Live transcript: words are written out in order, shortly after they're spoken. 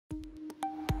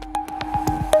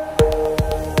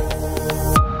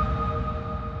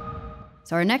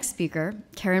So our next speaker,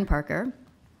 Karen Parker,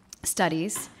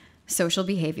 studies social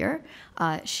behavior.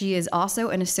 She is also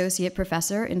an associate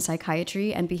professor in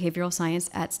psychiatry and behavioral science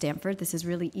at Stanford. This is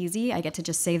really easy. I get to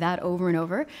just say that over and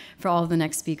over for all of the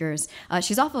next speakers.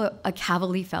 She's also a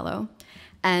Kavli Fellow,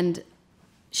 and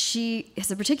she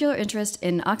has a particular interest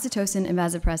in oxytocin and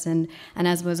vasopressin, and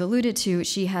as was alluded to,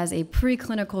 she has a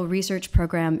preclinical research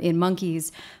program in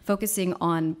monkeys focusing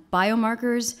on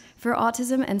biomarkers for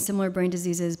autism and similar brain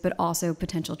diseases, but also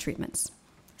potential treatments.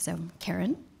 So,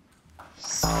 Karen?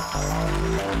 Yes.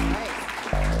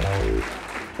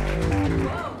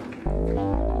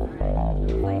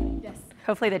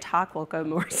 Hopefully the talk will go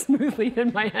more smoothly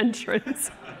than my entrance.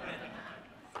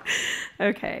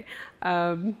 Okay.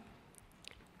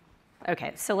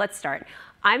 Okay, so let's start.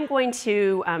 I'm going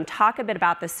to talk a bit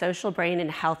about the social brain in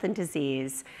health and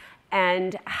disease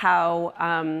and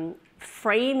how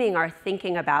framing our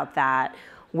thinking about that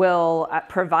will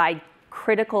provide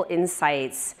critical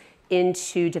insights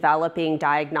into developing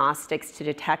diagnostics to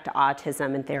detect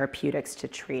autism and therapeutics to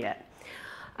treat it.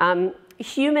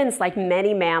 Humans, like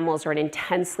many mammals, are an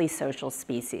intensely social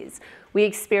species. We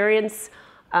experience,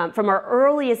 from our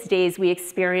earliest days, we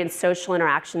experience social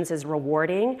interactions as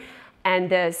rewarding,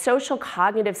 and the social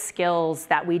cognitive skills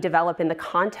that we develop in the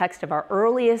context of our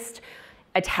earliest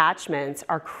attachments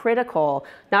are critical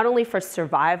not only for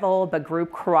survival, but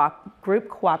group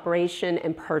cooperation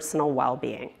and personal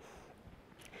well-being.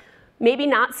 Maybe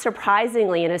not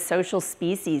surprisingly, in a social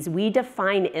species, we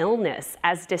define illness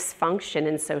as dysfunction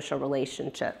in social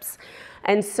relationships.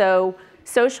 And so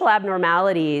social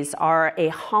abnormalities are a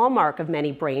hallmark of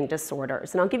many brain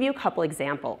disorders. And I'll give you a couple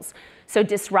examples. So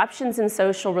disruptions in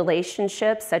social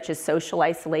relationships, such as social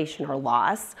isolation or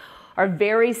loss, are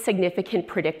very significant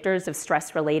predictors of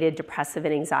stress-related depressive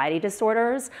and anxiety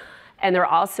disorders. And they're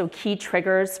also key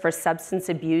triggers for substance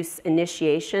abuse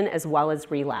initiation as well as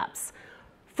relapse.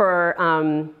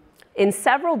 In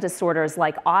several disorders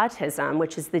like autism,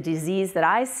 which is the disease that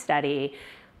I study,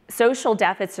 social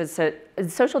deficits are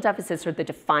the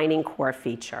defining core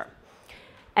feature.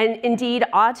 And indeed,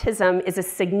 autism is a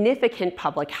significant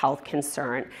public health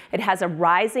concern. It has a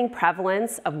rising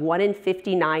prevalence of 1 in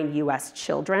 59 US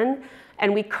children,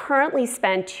 and we currently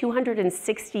spend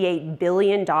 $268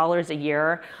 billion a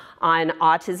year on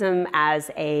autism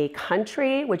as a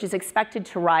country, which is expected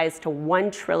to rise to $1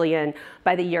 trillion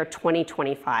by the year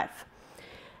 2025.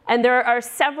 And there are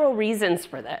several reasons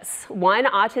for this. One,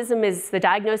 the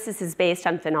diagnosis is based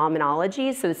on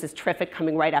phenomenology. So this is terrific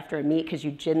coming right after me because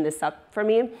you ginned this up for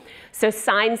me. So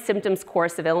signs, symptoms,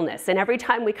 course of illness. And every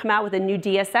time we come out with a new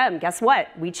DSM, guess what?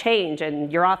 We change and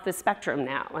you're off the spectrum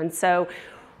now. And so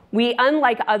we,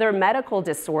 unlike other medical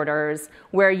disorders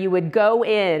where you would go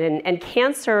in, and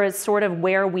cancer is sort of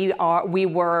where we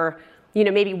were,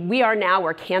 maybe we are now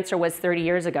where cancer was 30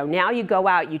 years ago. Now you go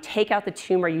out, you take out the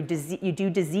tumor, you do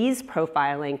disease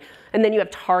profiling, and then you have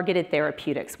targeted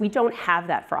therapeutics. We don't have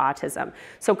that for autism.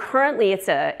 So currently it's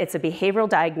a behavioral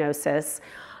diagnosis,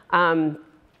 so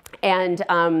it's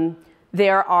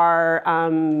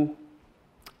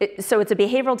a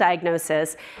behavioral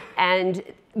diagnosis, and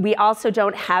we also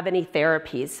don't have any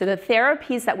therapies. So the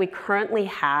therapies that we currently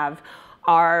have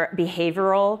are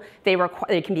behavioral. They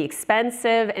can be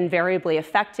expensive and variably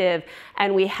effective.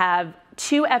 And we have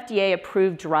 2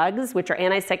 FDA-approved drugs, which are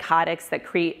antipsychotics that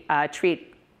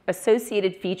treat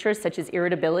associated features such as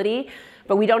irritability.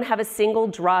 But we don't have a single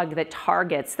drug that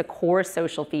targets the core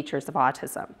social features of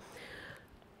autism.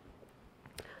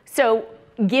 So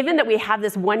given that we have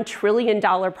this $1 trillion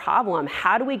problem,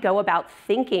 how do we go about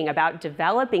thinking about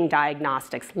developing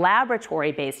diagnostics,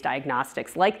 laboratory-based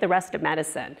diagnostics, like the rest of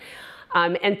medicine,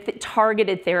 and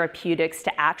targeted therapeutics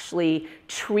to actually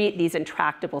treat these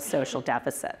intractable social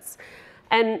deficits?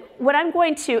 And what I'm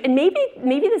going to, and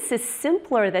maybe this is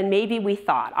simpler than maybe we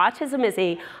thought. Autism is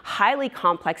a highly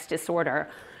complex disorder.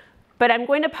 But I'm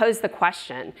going to pose the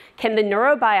question, can the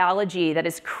neurobiology that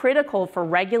is critical for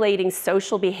regulating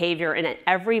social behavior in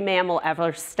every mammal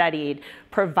ever studied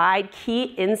provide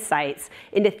key insights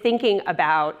into thinking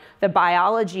about the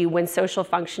biology when social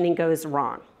functioning goes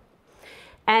wrong?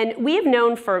 And we have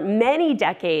known for many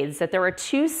decades that there are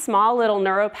 2 small little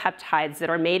neuropeptides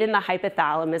that are made in the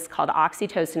hypothalamus called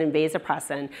oxytocin and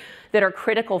vasopressin that are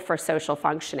critical for social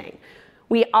functioning.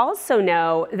 We also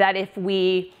know that if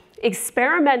we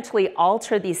experimentally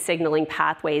alter these signaling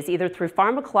pathways, either through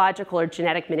pharmacological or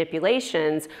genetic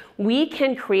manipulations, we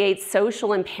can create social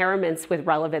impairments with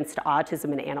relevance to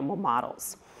autism in animal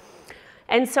models.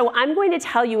 And so I'm going to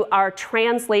tell you our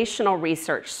translational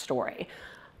research story.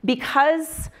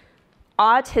 Because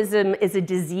autism is a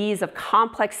disease of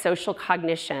complex social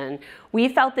cognition, we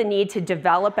felt the need to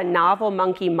develop a novel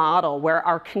monkey model where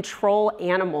our control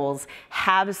animals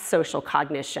have social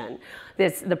cognition,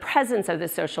 the presence of the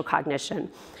social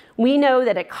cognition. We know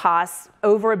that it costs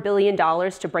over $1 billion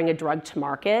to bring a drug to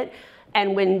market.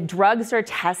 And when drugs are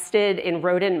tested in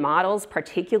rodent models,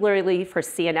 particularly for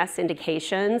CNS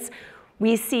indications,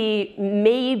 we see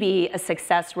maybe a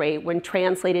success rate when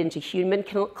translated into human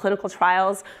clinical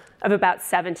trials of about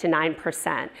 7 to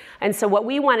 9%. And so what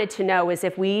we wanted to know is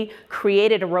if we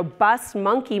created a robust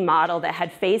monkey model that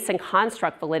had face and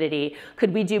construct validity,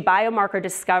 could we do biomarker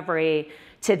discovery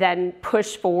to then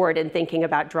push forward in thinking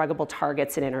about druggable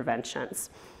targets and interventions?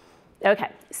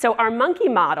 Okay, so our monkey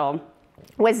model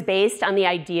was based on the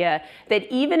idea that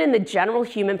even in the general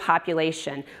human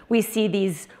population, we see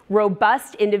these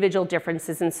robust individual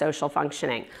differences in social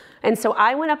functioning. And so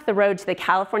I went up the road to the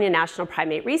California National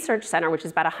Primate Research Center, which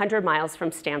is about 100 miles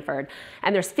from Stanford,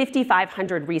 and there's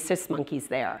 5,500 rhesus monkeys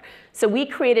there. So we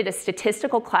created a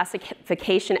statistical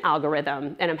classification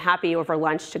algorithm, and I'm happy over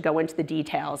lunch to go into the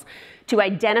details, to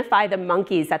identify the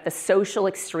monkeys at the social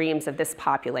extremes of this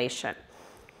population.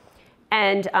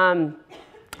 And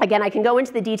again, I can go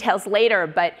into the details later,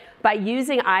 but by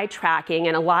using eye tracking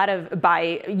and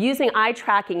eye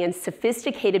tracking and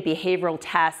sophisticated behavioral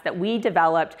tests that we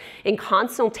developed in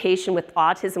consultation with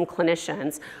autism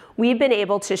clinicians, we've been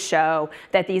able to show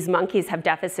that these monkeys have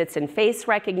deficits in face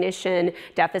recognition,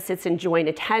 deficits in joint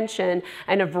attention,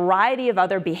 and a variety of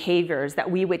other behaviors that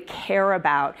we would care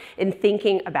about in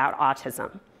thinking about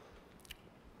autism.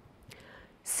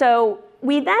 So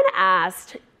we then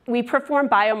we performed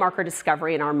biomarker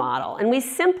discovery in our model, and we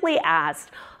simply asked,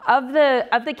 of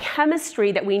the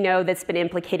chemistry that we know that's been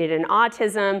implicated in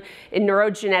autism, in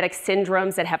neurogenetic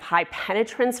syndromes that have high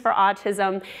penetrance for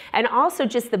autism, and also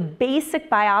just the basic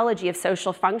biology of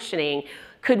social functioning,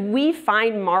 could we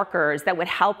find markers that would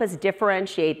help us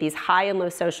differentiate these high and low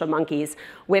social monkeys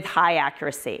with high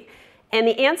accuracy? And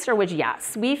the answer was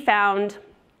yes. We found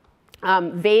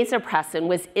vasopressin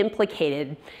was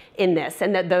implicated in this,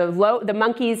 and that the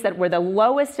monkeys that were the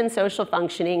lowest in social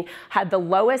functioning had the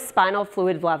lowest spinal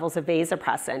fluid levels of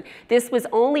vasopressin. This was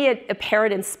only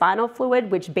apparent in spinal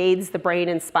fluid, which bathes the brain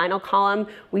and spinal column.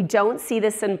 We don't see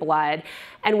this in blood.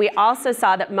 And we also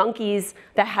saw that monkeys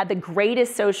that had the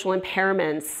greatest social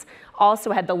impairments also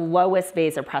had the lowest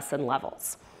vasopressin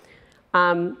levels.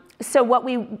 So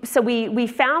we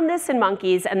found this in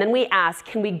monkeys, and then we asked,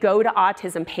 can we go to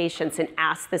autism patients and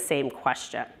ask the same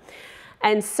question?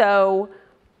 And so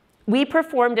we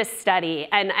performed a study,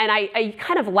 and I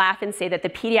kind of laugh and say that the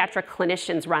pediatric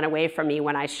clinicians run away from me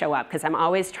when I show up, because I'm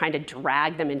always trying to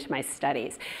drag them into my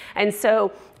studies. And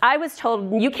so I was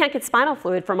told, you can't get spinal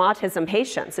fluid from autism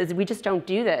patients. We just don't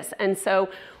do this. And so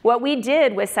what we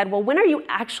did was said, well, when are you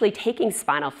actually taking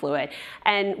spinal fluid?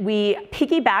 And we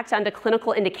piggybacked onto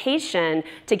clinical indication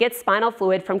to get spinal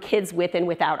fluid from kids with and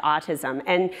without autism.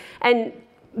 And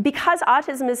because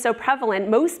autism is so prevalent,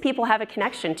 most people have a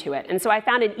connection to it. And so I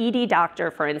found an ED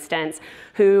doctor, for instance,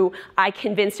 who I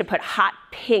convinced to put hot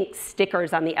pink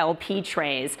stickers on the LP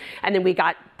trays, and then we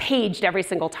got paged every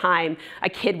single time a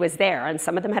kid was there, and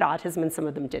some of them had autism and some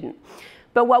of them didn't.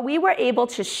 But what we were able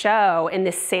to show in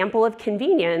this sample of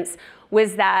convenience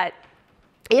was that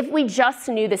if we just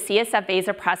knew the CSF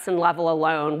vasopressin level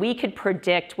alone, we could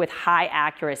predict with high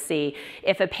accuracy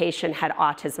if a patient had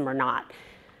autism or not.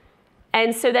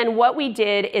 And so then what we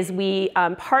did is we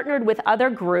partnered with other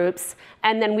groups,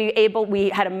 and then we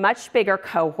had a much bigger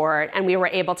cohort, and we were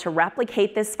able to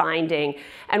replicate this finding.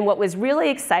 And what was really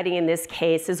exciting in this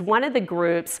case is one of the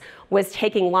groups was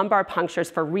taking lumbar punctures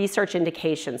for research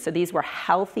indications. So these were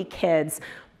healthy kids,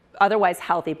 otherwise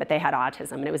healthy, but they had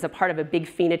autism. And it was a part of a big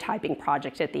phenotyping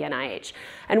project at the NIH.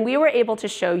 And we were able to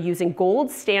show, using gold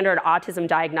standard autism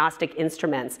diagnostic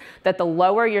instruments, that the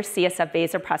lower your CSF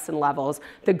vasopressin levels,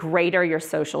 the greater your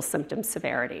social symptom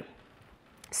severity.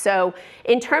 So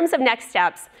in terms of next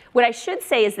steps, what I should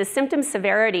say is the symptom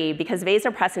severity, because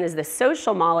vasopressin is the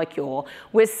social molecule,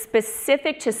 was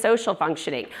specific to social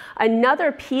functioning.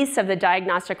 Another piece of the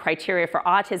diagnostic criteria for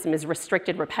autism is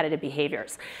restricted repetitive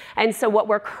behaviors. And so what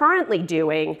we're currently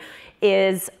doing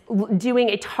is doing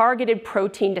a targeted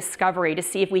protein discovery to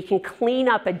see if we can clean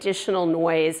up additional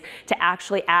noise to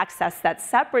actually access that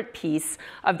separate piece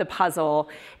of the puzzle.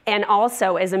 And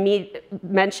also, as Amit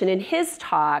mentioned in his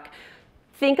talk,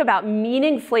 think about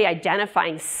meaningfully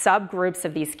identifying subgroups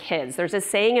of these kids. There's a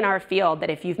saying in our field that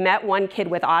if you've met one kid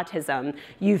with autism,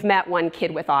 you've met one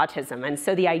kid with autism. And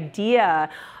so the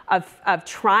idea of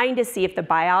trying to see if the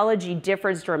biology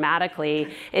differs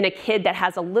dramatically in a kid that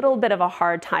has a little bit of a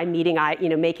hard time making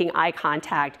eye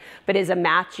contact, but is a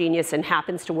math genius and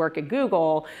happens to work at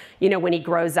Google, when he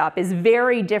grows up, is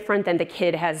very different than the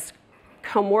kid has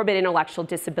comorbid intellectual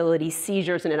disability,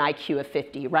 seizures, and an IQ of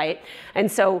 50, right?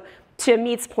 And so to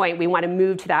Amit's point, we want to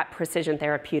move to that precision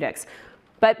therapeutics.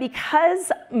 But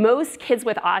because most kids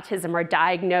with autism are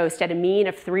diagnosed at a mean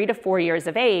of 3 to 4 years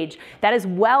of age, that is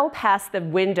well past the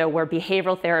window where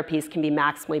behavioral therapies can be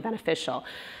maximally beneficial.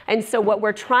 And so what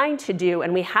we're trying to do,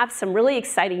 and we have some really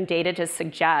exciting data to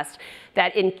suggest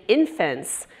that in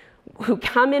infants who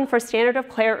come in for standard of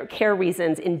care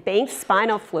reasons in banked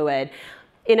spinal fluid,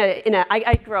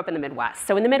 I grew up in the Midwest,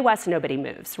 so in the Midwest nobody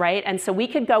moves, right? And so we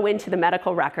could go into the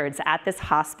medical records at this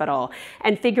hospital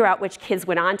and figure out which kids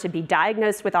went on to be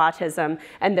diagnosed with autism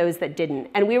and those that didn't.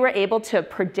 And we were able to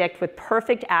predict with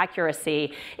perfect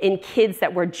accuracy in kids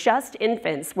that were just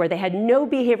infants, where they had no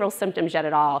behavioral symptoms yet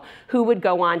at all, who would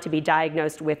go on to be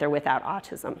diagnosed with or without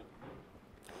autism.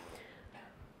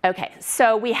 Okay,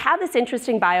 so we have this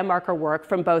interesting biomarker work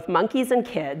from both monkeys and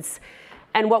kids.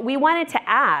 And what we wanted to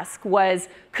ask was,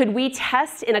 could we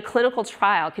test in a clinical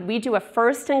trial, could we do a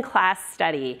first-in-class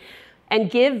study and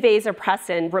give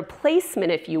vasopressin replacement,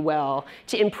 if you will,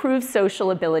 to improve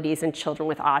social abilities in children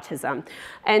with autism?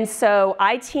 And so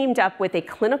I teamed up with a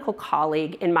clinical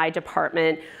colleague in my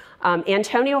department,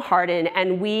 Antonio Hardin,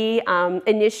 and we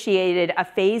initiated a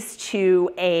phase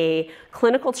 2A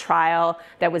clinical trial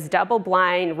that was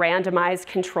double-blind, randomized,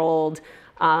 controlled,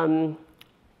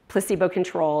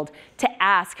 placebo-controlled, to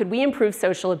ask, could we improve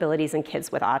social abilities in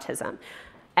kids with autism?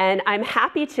 And I'm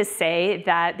happy to say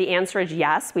that the answer is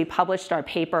yes. We published our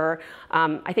paper,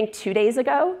 I think 2 days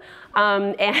ago,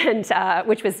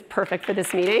 which was perfect for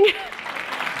this meeting.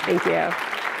 Thank you.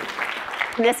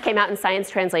 And this came out in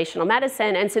Science Translational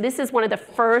Medicine, and so this is one of the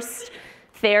first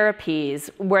therapies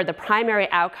where the primary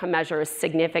outcome measure is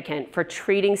significant for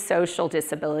treating social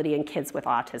disability in kids with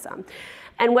autism.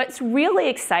 And what's really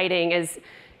exciting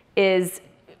is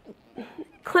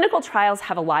clinical trials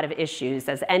have a lot of issues,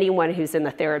 as anyone who's in the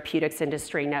therapeutics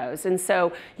industry knows. And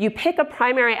so you pick a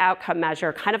primary outcome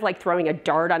measure, kind of like throwing a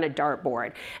dart on a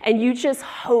dartboard, and you just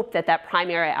hope that that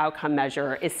primary outcome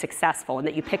measure is successful and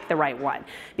that you pick the right one.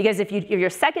 Because if your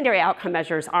secondary outcome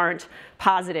measures aren't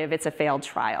positive, it's a failed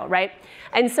trial, right?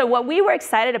 And so what we were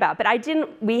excited about,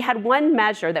 we had one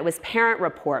measure that was parent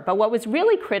report, but what was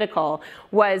really critical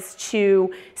was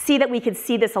to see that we could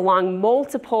see this along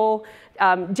multiple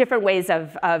different ways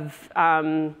of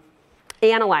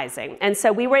analyzing. And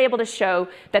so we were able to show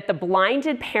that the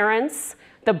blinded parents,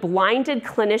 the blinded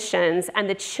clinicians, and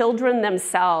the children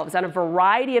themselves on a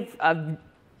variety of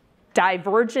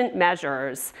divergent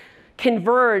measures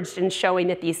converged in showing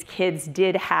that these kids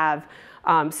did have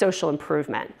social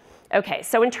improvement. Okay,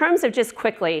 so in terms of just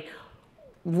quickly,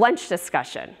 lunch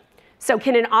discussion. So is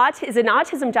an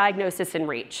autism diagnosis in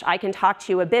reach? I can talk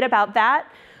to you a bit about that.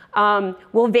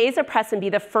 Will vasopressin be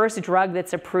the first drug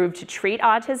that's approved to treat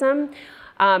autism?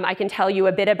 I can tell you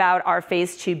a bit about our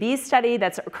phase 2B study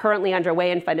that's currently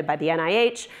underway and funded by the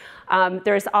NIH.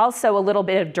 There's also a little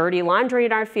bit of dirty laundry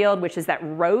in our field, which is that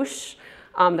Roche,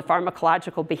 the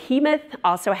pharmacological behemoth,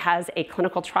 also has a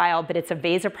clinical trial, but it's a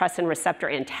vasopressin receptor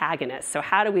antagonist. So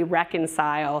how do we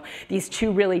reconcile these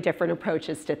two really different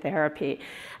approaches to therapy?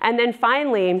 And then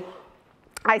finally,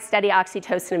 I study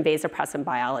oxytocin and vasopressin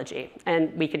biology,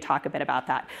 and we can talk a bit about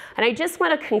that. And I just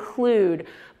want to conclude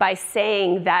by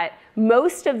saying that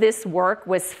most of this work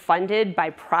was funded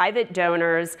by private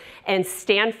donors and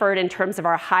Stanford in terms of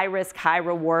our high-risk,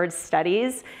 high-reward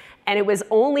studies. And it was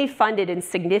only funded in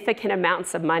significant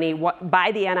amounts of money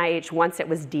by the NIH once it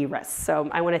was de-risked. So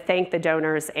I want to thank the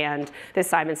donors and the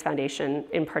Simons Foundation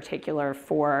in particular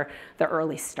for the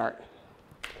early start.